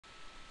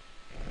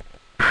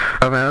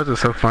Oh man, that was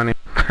just so funny.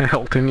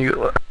 Hilton,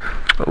 you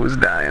was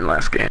dying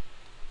last game.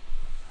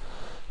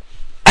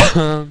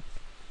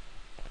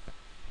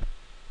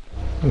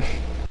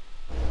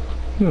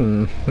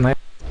 Nice.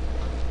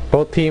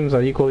 Both teams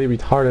are equally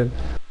retarded.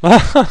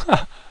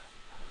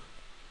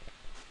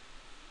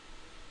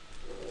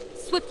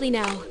 Swiftly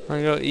now. I'm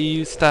gonna go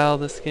EU style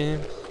this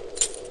game.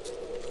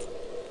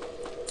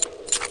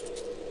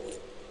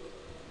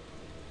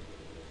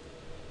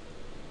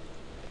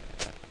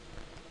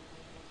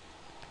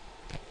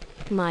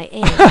 My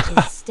aim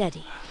is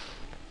steady.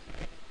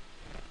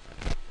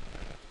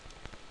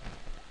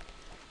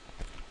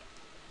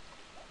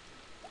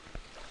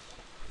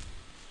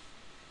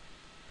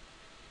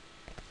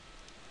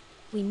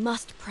 We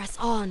must press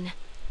on.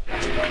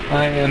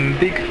 I am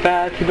big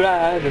fat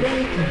Brad.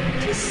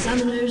 Welcome to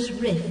Summoner's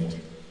Rift.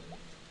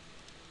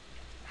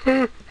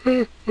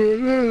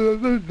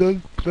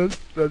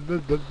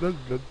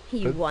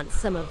 You want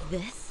some of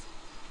this?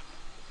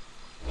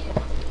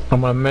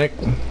 I'm gonna make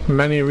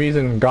many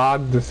reasons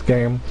God this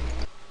game.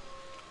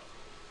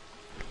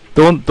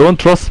 Don't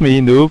trust me,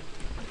 noob.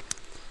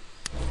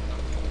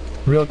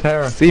 Real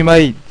terror. See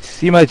my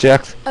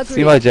jacks. Agreed.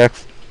 See my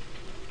jacks.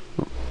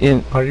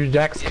 In Are you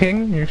Jack's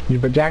king? You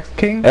the Jack's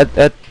king?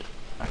 at.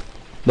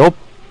 Nope.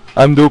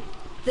 I'm noob.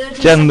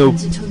 30 Jen noob.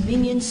 seconds until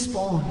minions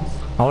spawn.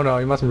 Oh no,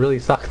 you must really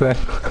suck then.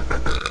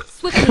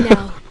 Swiftly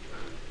now.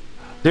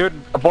 Dude,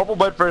 a bubble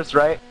bud first,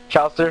 right?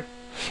 Chowster?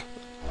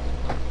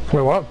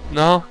 Wait, what?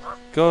 No,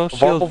 go Bubble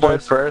shield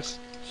bud first. first.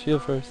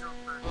 Shield first.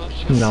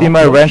 No. See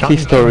my ranty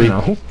story.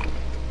 No.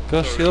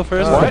 Go shield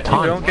first. What?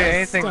 You don't get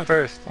anything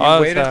first. You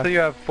Oh, wait sorry. until you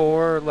have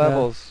 4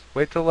 levels.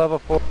 Wait till level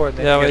 4 and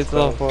then Yeah, you wait get till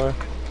level spells.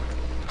 4.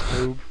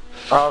 Noob.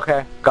 Oh,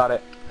 okay, got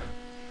it.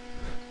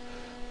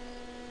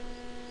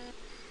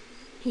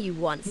 You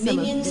want some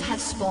Minions of have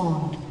this?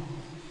 spawned.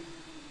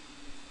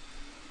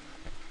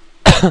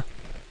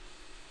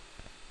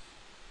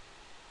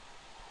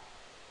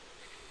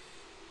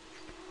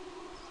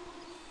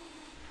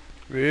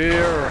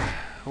 Rear.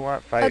 Who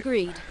want fight?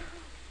 Agreed.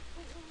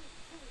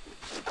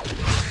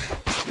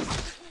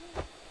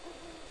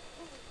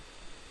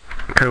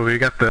 Okay, we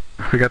got the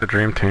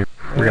dream team.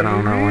 We got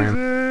on our lane.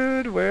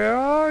 Wizard, where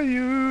are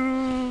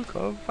you?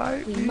 Come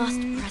fight We me.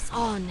 must press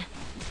on.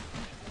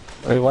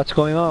 Wait, what's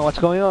going on? What's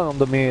going on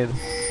the mid?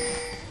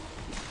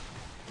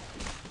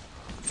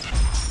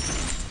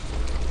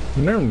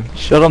 No.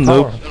 Shut up,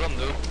 noob.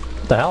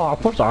 What the hell? I'll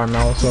push arm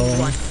now, so. You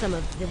want some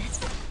of this?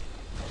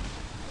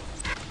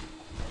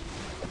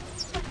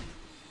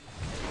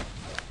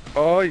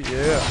 Oh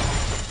yeah.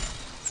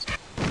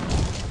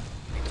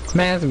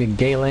 Man, it's gonna be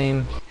gay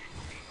lane.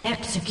 You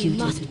Executed.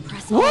 must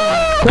press on. Yeah,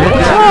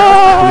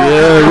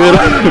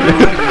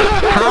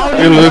 How You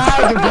did you look-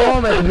 have to blow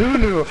him at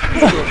Nunu?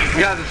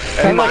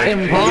 That's like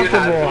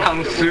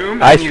impossible.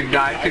 Consume I and you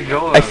die to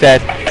go. I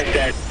said.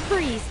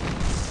 Freeze.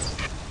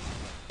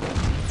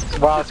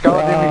 Wow,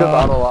 Scarlet didn't because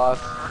auto loss.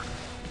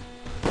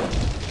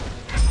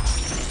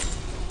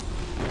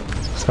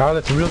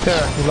 Scarlet's real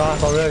terror. He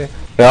lost already.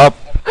 Yup.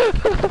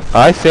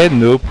 I said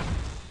noob.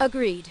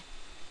 Agreed.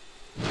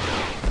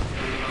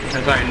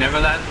 That's why I never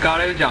let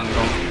Scarlet jungle.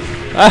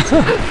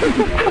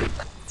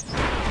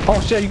 Oh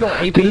shit, you go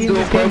AP Didn't in do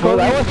this a game, purple.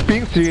 Cody? I was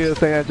being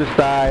serious and I just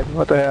died.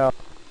 What the hell?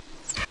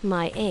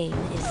 My aim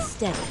is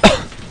steady.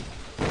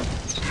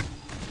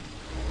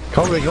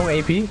 Cody, you going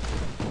AP?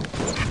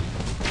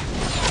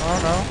 I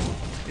don't know.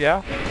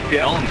 Yeah.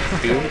 Don't,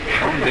 dude.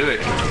 Don't do it.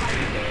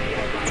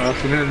 Or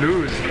else we're gonna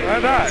lose. Why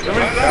not?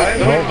 Nobody's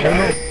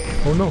dying.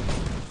 Oh no.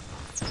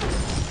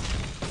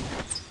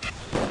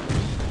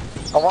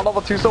 I want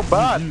level 2 so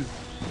bad.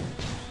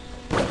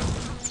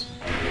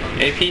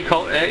 AP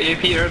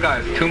Urga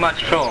is too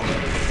much troll.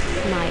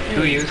 My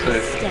Too aim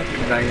useless. is steady.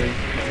 It's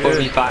like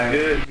 45.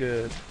 Good,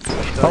 good.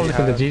 Oh,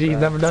 listen to GG, he's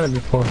never done it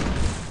before.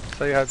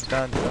 So you have it's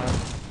done, son.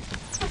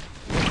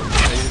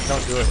 You just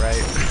don't do it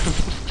right.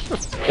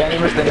 Can't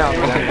even stay down.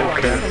 Some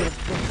of this.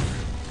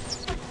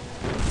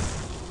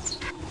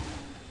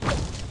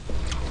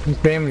 This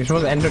game, you're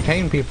supposed to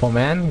entertain people,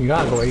 man. You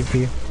gotta go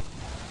AP.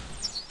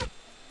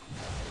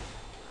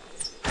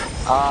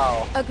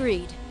 Ow.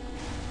 Agreed.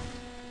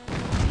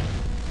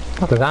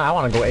 After that, I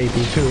wanna go AP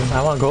too.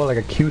 I wanna go like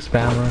a Q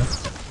spammer.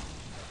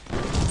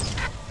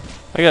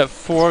 I got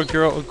 4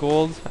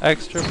 gold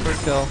extra per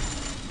kill.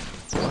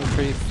 One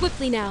creep.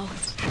 Swiftly now.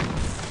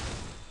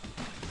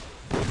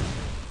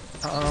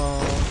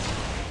 Oh.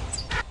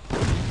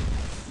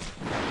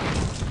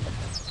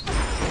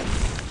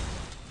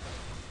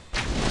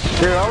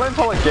 Dude, I'll let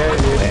Paul get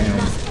We you.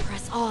 must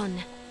press on.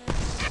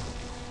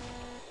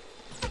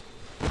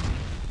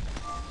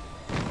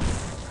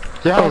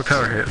 Yeah. Oh,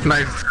 tower hit.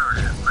 Nice.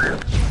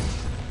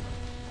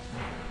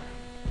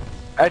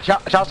 Hey,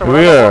 Chowster,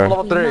 Where? we're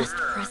level We 3. must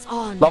press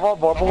on. Level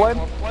bubble one?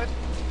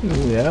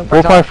 Yeah.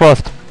 Warpipe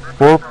first.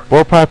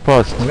 Warpipe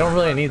first. We don't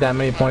really need that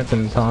many points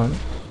in time.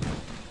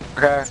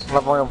 Okay,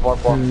 level 1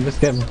 bubble.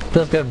 Just get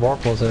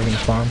Vorpal so we can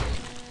farm.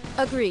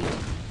 Agreed.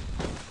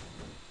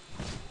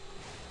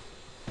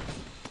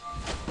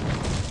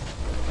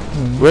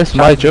 Where's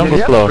my jungle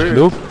Yeah, claw?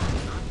 true. Noob.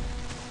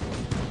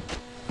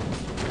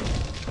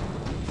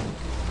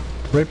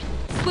 Ripped.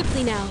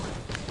 Swiftly now.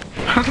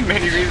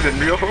 Many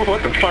reasons, yo.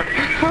 What the fuck?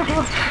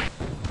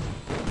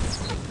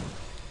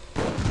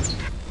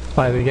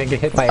 Why, we get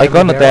hit by I every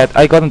gonna barrel? dead.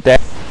 I gonna dead.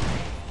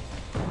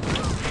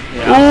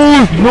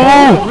 Oh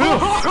no!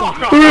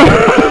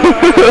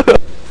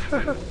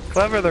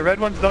 Clever, the red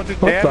ones don't do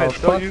What the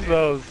damage. Don't fuck? use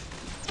those.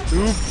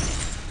 Oops.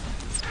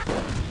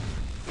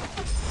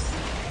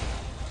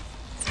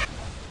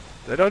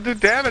 They don't do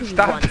damage. You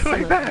Stop want some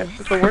doing of that. this?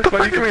 It's the worst way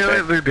you What do you can mean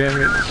say. they do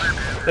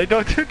damage? They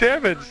don't do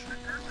damage.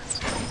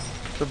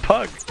 It's a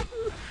bug.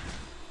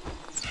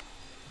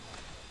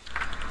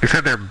 You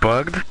said they're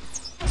bugged?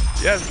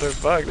 Yes, they're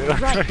bugged. They don't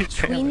do Right any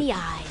between damage. the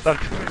eyes. Stop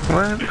doing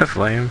that. What? That's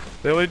lame.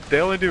 They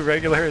only do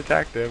regular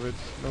attack damage.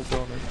 No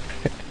bonus.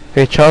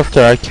 Hey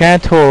Chester, I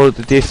can't hold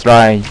this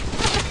line.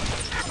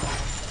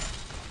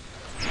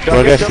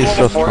 Progress is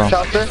so strong.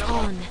 Press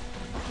on.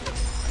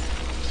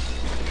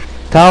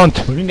 Taunt!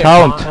 We can get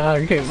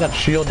Taunt! you can get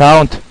shield.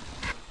 Taunt!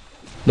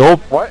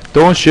 Nope! What?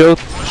 Don't shoot!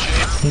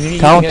 You can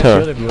Taunt get her.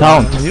 shield if you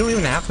Taunt. want. You don't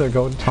even have to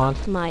go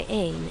taunt. My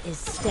aim is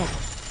steady.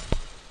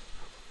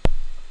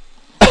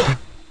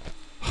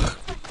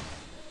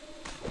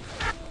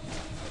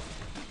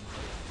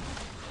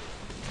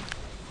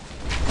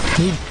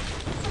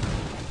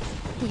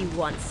 You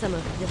want some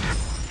of this?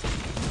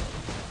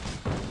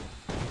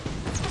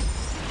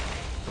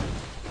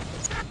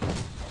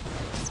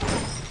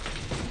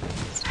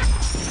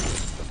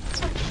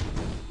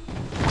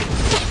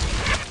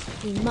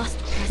 We must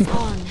press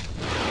on.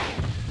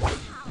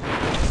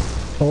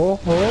 Oh,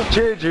 oh.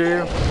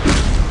 GG.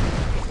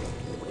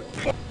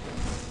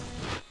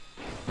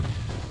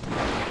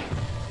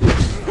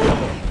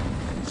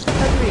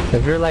 Agreed.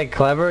 If you're like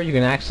clever, you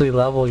can actually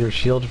level your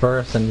shield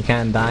first and you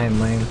can't die in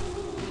lane.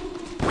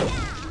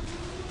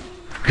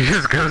 He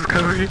just goes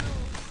cover you.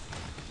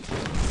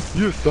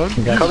 You son.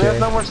 You got Oh, we have shade.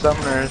 no more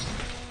summoners.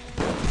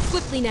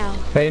 Swiftly now.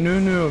 Hey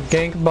Nunu,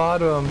 gank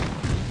bottom.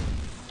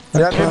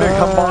 Yeah, I need to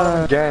come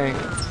on, gang.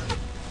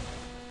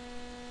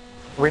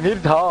 We need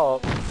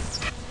help.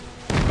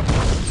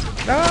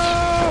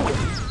 No!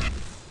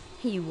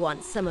 You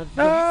want some of this?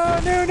 No!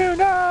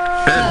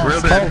 Dead,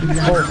 real dead.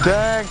 Oh,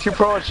 dang, 2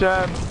 pro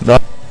Shen. An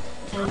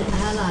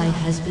ally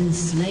has been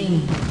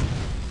slain.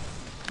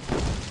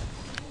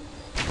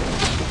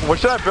 What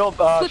should I build,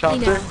 Swiftly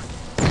Chauncey? now.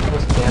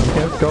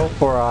 Let's go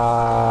for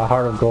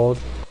Heart of Gold.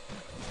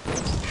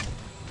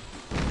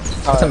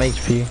 Get some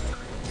HP.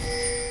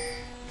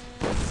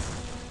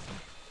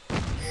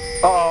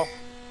 Uh-oh.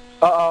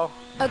 Uh-oh.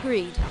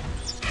 Agreed.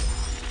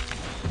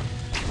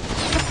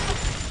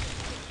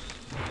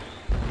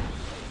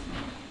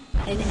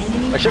 An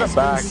enemy I should has have been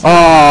backed. slain.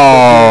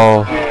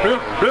 Oh!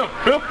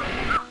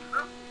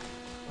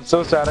 I'm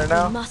so sad right We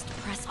now. must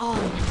press on.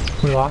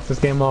 We lost this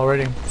game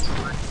already.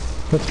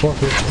 Let's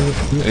forfeit.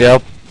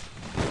 Yep.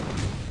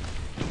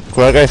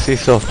 Progress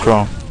is so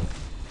strong.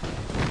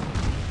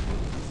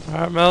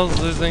 Mel's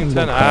losing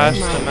to an Ashe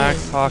My to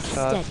max aim hawk is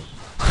shot.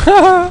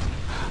 steady.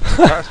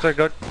 Master,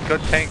 go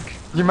tank.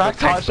 You max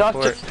Go tank hot shot?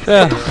 support.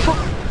 Yeah.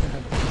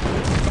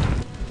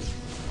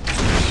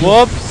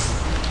 Whoops.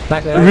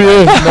 Back there.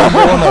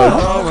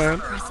 Oh man.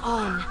 Press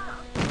on.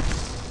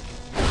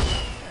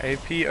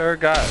 AP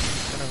Urgot.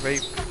 Gonna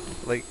rape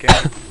late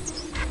game.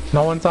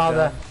 No one saw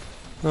that.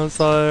 No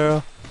solid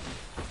arrow.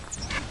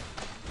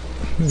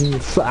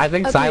 I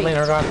think Agreed. side lane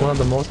Urgot's one of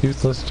the most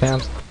useless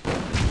champs.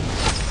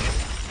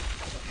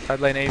 Side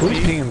lane AP. Who's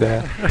team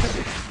that?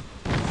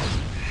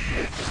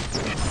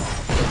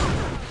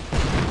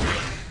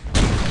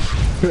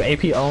 Your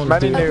AP owns,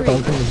 Many dude. new.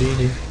 Don't come to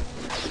GG.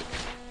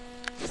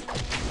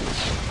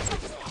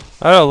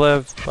 I don't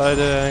live, but I did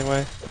it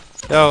anyway.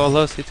 Yo,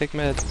 Alosi, take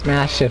mid. Man,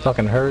 that shit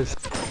fucking hurts.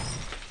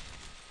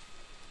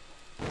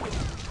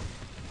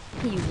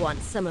 You want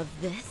some of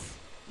this?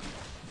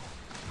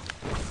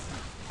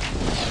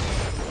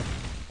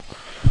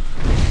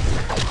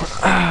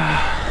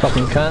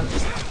 Fucking cunt.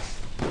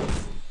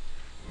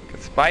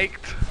 Get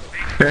spiked.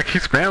 Yeah,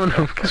 keep spamming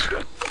him.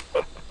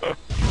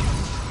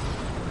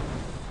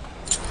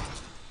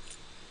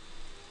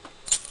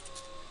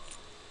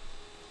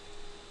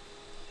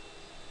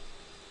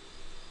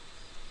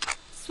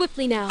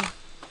 Swiftly now.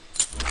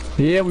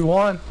 Yeah, we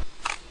won.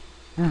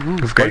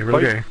 This gay, real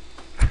gay.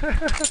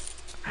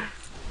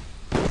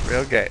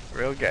 Real gay.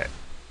 Real gay.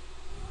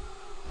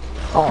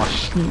 Oh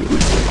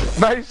shit.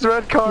 Nice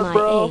red card, My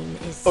bro. aim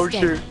is Oh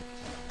steady. shoot.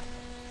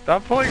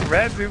 Stop pulling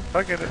red, dude.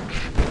 Fucking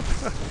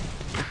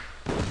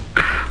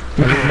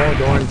I need more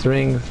Doran's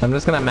rings. I'm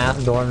just gonna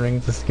mass Doran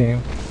rings this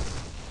game.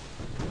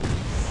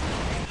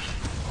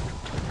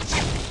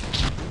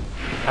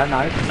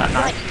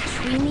 Right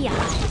between the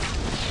eyes.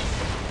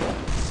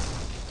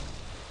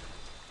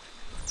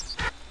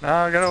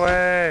 No, get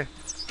away.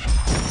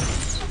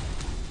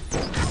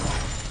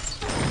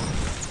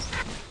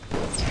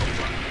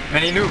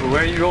 Any noob,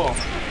 where you go? You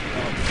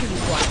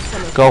want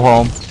some of Go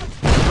home.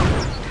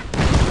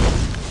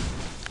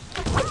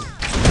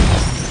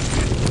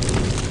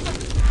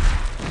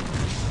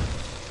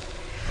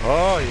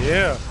 Oh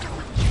yeah.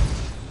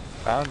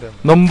 Found him.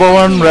 Number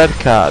 1 red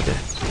card.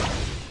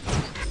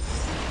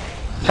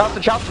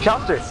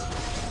 Chopster.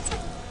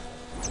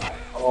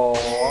 Oh,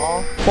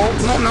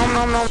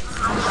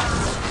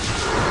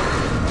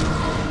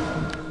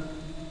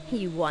 No.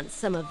 You want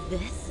some of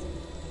this?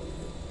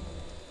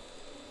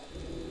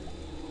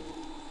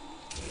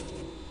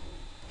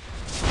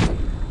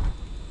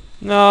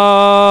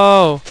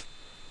 No!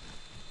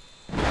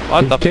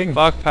 What the king.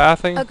 fuck,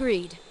 pathing?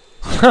 Agreed.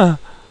 Has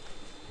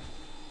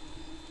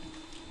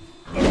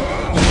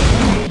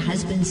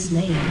been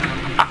slain.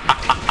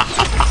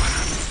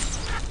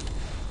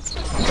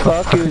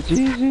 Fuck you,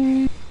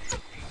 GG.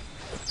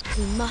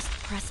 We must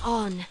press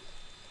on.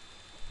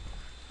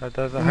 That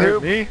doesn't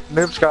hurt me.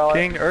 Noob Scarlet.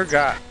 King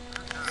Urgot.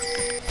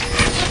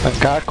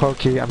 God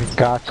Cloaky,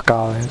 God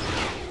Scarlet.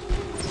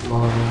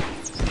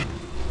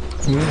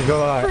 You need to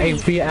go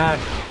AP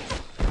Ashe.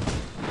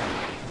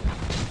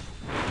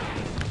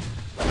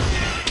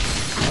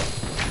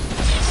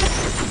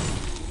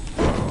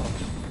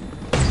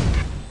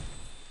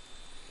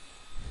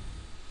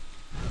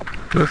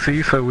 Let's see,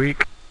 you so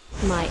weak.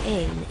 My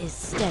aim is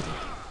steady.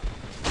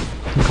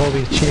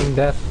 Kobe's cheating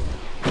death.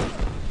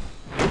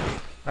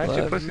 Why don't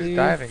you Let push me this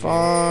diving?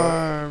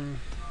 farm.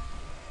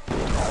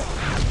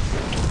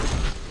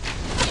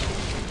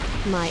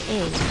 My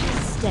aim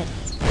is steady.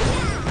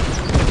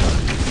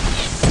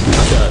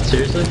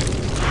 Seriously?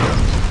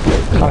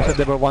 Sasha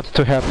never wants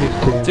to help his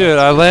team. Dude,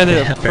 I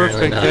landed a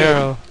Apparently perfect not.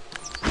 arrow.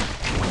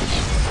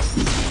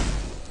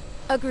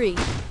 Agreed.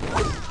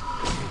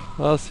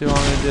 What else do you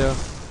want me to do?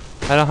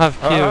 I don't have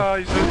Q. Oh,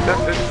 you should have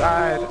stepped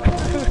inside.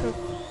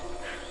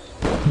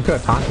 You could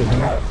have taunted him.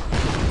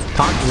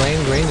 Taunt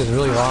range is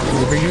really long.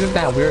 If you're using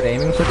that weird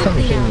aiming system,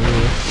 you shouldn't use it.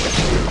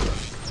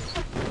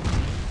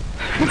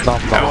 No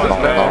one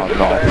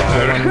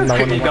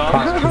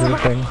wants to do the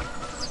thing.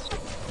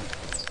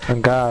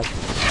 And God.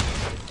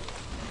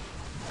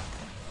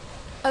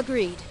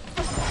 Agreed.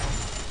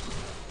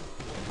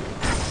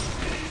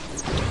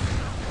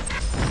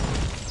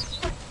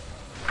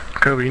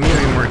 Kobe, you need to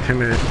be more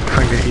timid so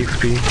I can get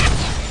XP.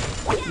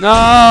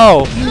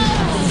 No!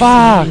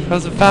 Fuck! That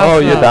was a fast Oh,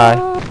 you one. die.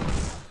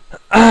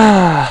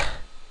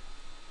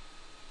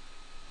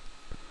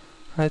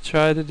 I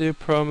tried to do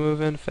pro move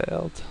and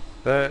failed.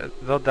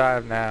 They'll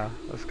dive now.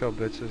 Let's go,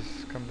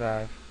 bitches. Come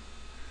dive.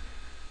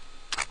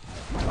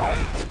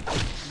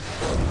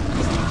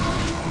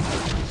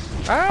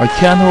 I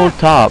can't hold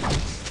top.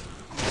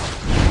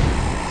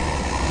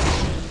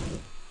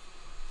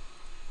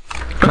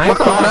 Nice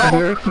slide,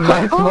 dude.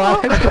 Nice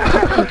slide.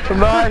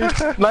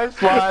 nice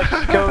slide,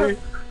 Kobe.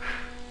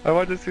 I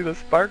want to see the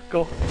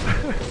sparkle.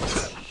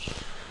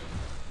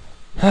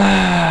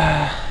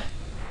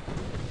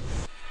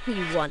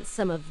 You want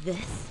some of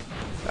this?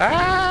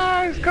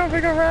 Ah, he's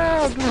coming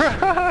around.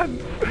 Run!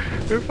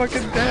 You're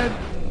fucking dead.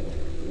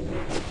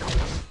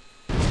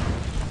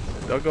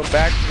 Don't go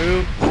back,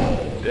 noob.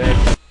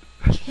 Dead.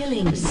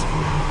 Killing spree.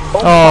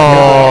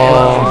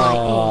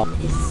 Oh! My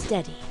aim is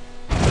steady.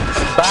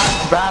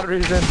 Bad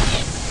reason.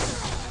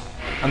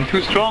 I'm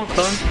too strong,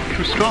 son.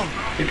 Too strong.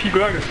 AP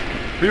Gragas.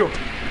 Real.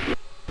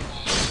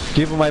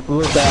 Give my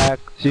blue back,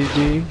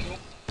 GG.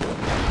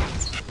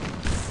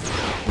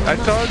 I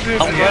told you,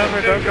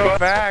 Slimmer, don't go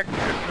back,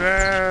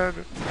 man.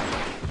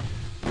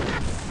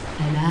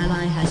 An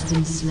ally has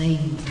been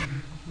slain.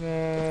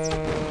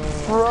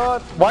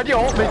 Run. Why'd you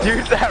hold me,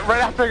 dude? That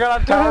right after I got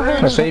on tower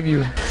I'll range? save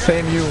you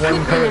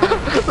one turret.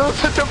 That was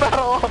such a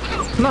battle.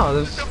 No,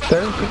 there's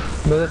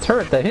a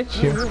turret that hits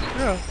you.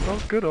 Yeah, that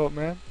was good, old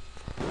man.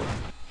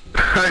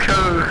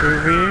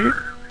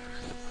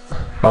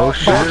 Oh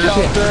shit.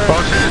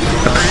 Oh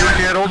shit. I wish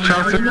you had old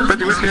Chelsea. I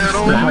wish you had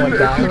old. Now I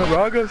die.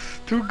 Raga's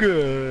too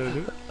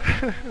good.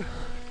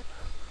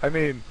 I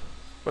mean,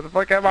 what the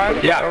fuck am I?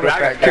 Yeah, Oh,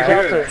 Gragas. that guy.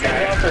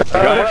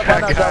 What up,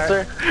 man,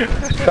 Chelsea?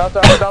 Chelsea,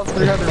 I'm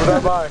 1,300. What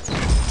up, bye?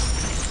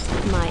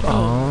 My aim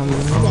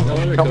No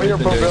wonder Tell me Kobe's your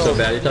been doing pro so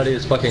bad. He thought he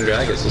was fucking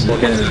Gragas. Just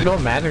look at There's him. no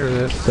magic to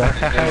this stuff.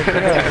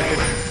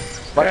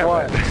 Like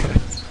what?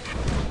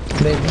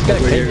 They just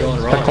gotta Where take you're it.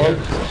 going wrong.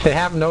 They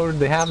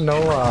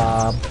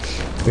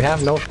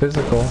have no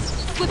physical.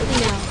 quickly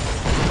now.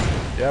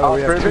 Yeah,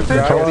 we have two Kobe's-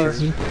 drivers.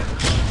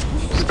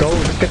 Just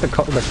get the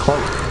cloak, the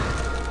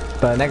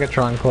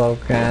Negatron cloak,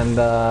 and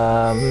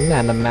a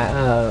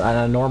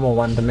normal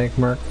one to make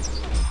merc.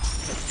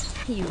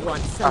 You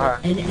want some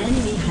of An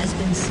enemy has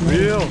been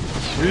slain.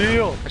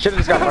 Real. I should've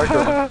just got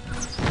Marco.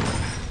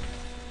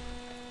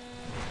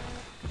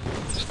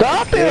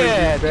 Stop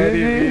it!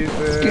 Betty,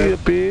 Kill,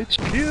 bitch.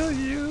 kill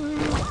you.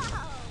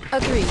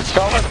 Agreed.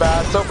 Scarlet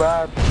bad, so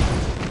bad.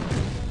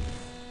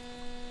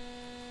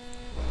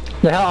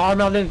 The hell,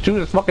 Armel didn't shoot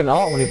his fucking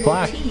ult when he Your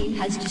flashed. team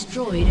has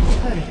destroyed a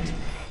turret.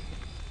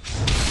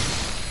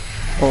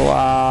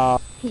 Wow.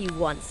 You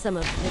want some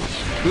of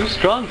this? Too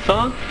strong,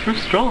 son. Too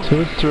strong.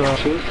 Too strong.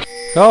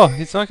 Oh,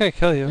 he's not gonna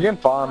kill You you. can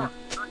farm.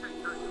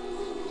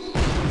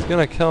 He's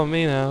gonna kill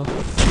me now.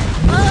 Slain.